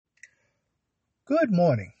Good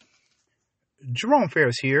morning. Jerome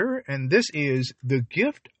Ferris here, and this is the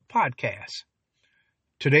Gift Podcast.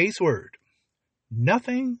 Today's word,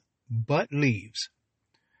 nothing but leaves.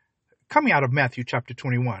 Coming out of Matthew chapter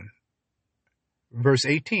 21, verse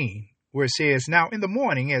 18, where it says, Now in the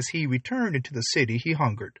morning, as he returned into the city, he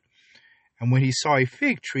hungered. And when he saw a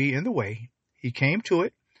fig tree in the way, he came to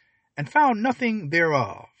it, and found nothing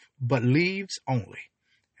thereof, but leaves only,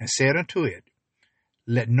 and said unto it,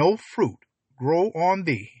 Let no fruit grow on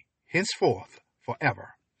thee henceforth forever.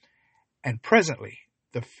 And presently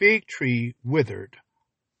the fig tree withered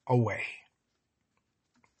away.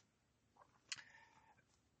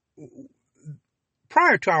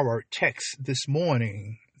 Prior to our text this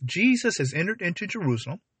morning, Jesus has entered into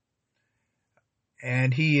Jerusalem,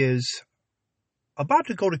 and he is about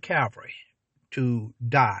to go to Calvary to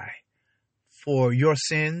die for your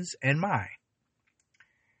sins and mine.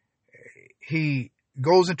 He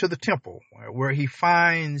goes into the temple where he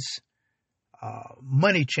finds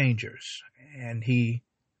money changers, and he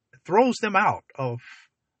throws them out of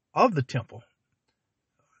the temple.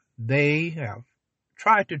 They have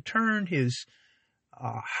tried to turn his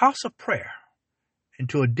house of prayer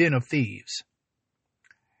into a den of thieves.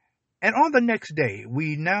 And on the next day,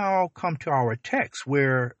 we now come to our text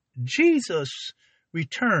where Jesus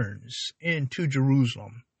returns into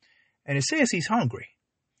Jerusalem, and it says he's hungry.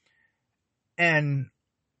 And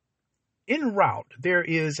en route, there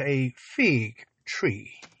is a fig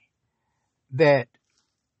tree that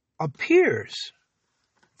appears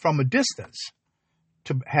from a distance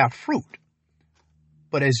to have fruit.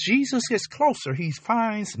 But as Jesus gets closer, he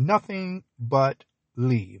finds nothing but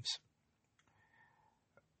leaves.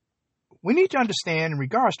 We need to understand in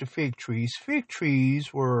regards to fig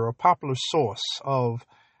trees were a popular source of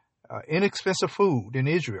inexpensive food in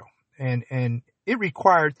Israel. And it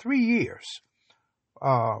required 3 years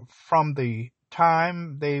from the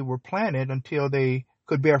time they were planted until they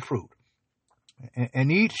could bear fruit.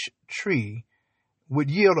 And each tree would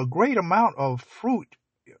yield a great amount of fruit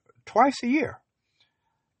twice a year,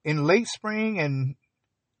 in late spring and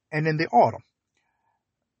in the autumn.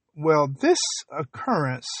 Well, this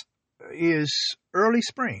occurrence is early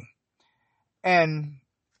spring, and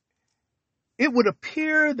it would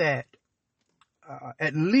appear that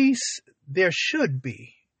at least there should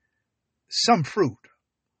be some fruit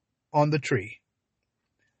on the tree.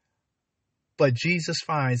 But Jesus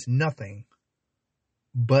finds nothing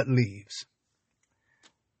but leaves.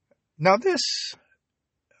 Now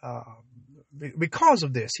because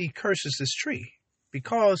of this, he curses this tree,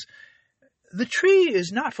 because the tree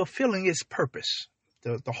is not fulfilling its purpose,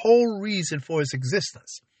 the whole reason for its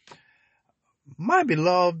existence. My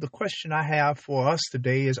beloved, the question I have for us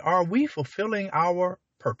today is, are we fulfilling our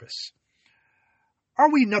purpose? Are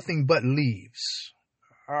we nothing but leaves?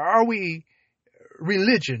 Are we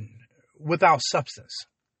religion without substance?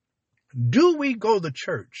 Do we go to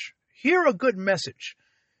church, hear a good message,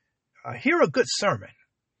 hear a good sermon,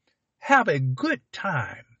 have a good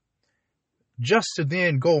time, just to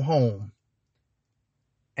then go home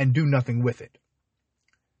and do nothing with it?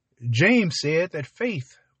 James said that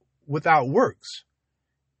faith without works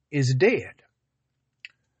is dead.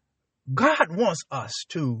 God wants us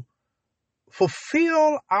to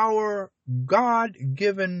fulfill our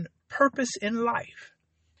God-given purpose in life.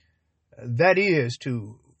 That is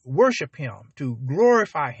to worship him, to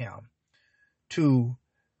glorify him, to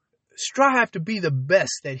strive to be the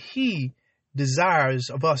best that he desires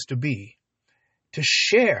of us to be, to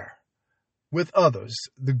share with others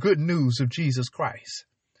the good news of Jesus Christ,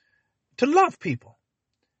 to love people,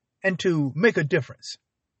 and to make a difference.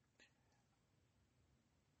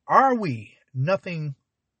 Are we nothing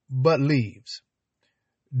but leaves?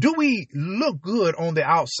 Do we look good on the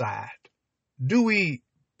outside? Do we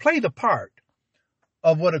play the part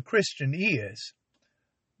of what a Christian is,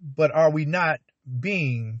 but are we not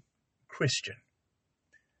being Christian?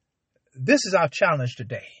 This is our challenge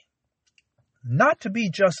today. Not to be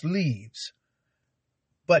just leaves,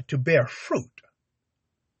 but to bear fruit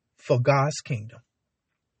for God's kingdom.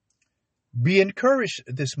 Be encouraged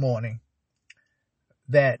this morning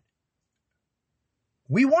that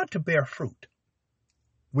we want to bear fruit.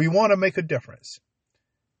 We want to make a difference.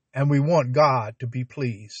 And we want God to be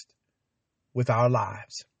pleased with our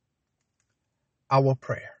lives. Our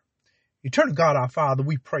prayer. Eternal God, our Father,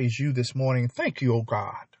 we praise you this morning. Thank you, O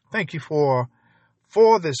God. Thank you for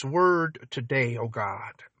this word today, O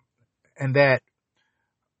God. And that,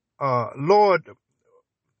 Lord,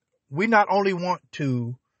 we not only want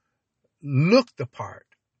to look the part,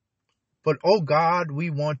 but, oh God,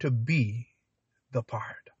 we want to be the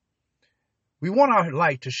part. We want our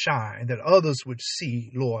light to shine, that others would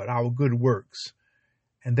see, Lord, our good works,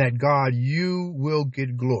 and that, God, you will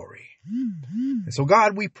get glory. And so,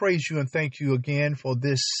 God, we praise you and thank you again for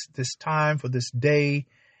this time, for this day,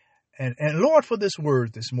 and Lord, for this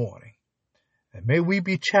word this morning. And may we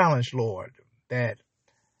be challenged, Lord, that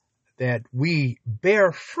we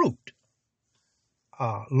bear fruit,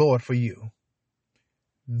 Lord, for you.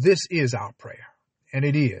 This is our prayer, and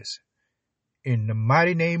it is. In the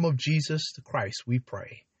mighty name of Jesus the Christ, we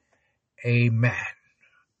pray. Amen.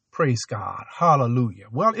 Praise God. Hallelujah.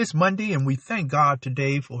 Well, it's Monday, and we thank God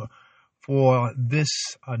today for this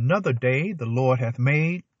another day the Lord hath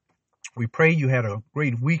made. We pray you had a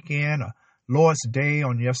great weekend, a Lord's Day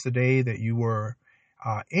on yesterday, that you were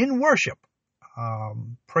in worship,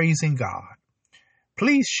 praising God.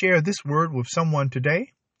 Please share this word with someone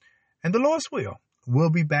today, and the Lord's will.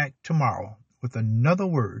 We'll be back tomorrow with another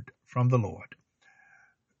word from the Lord.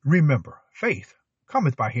 Remember, faith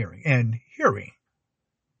cometh by hearing, and hearing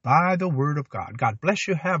by the word of God. God bless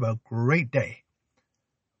you. Have a great day.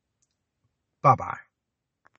 Bye-bye.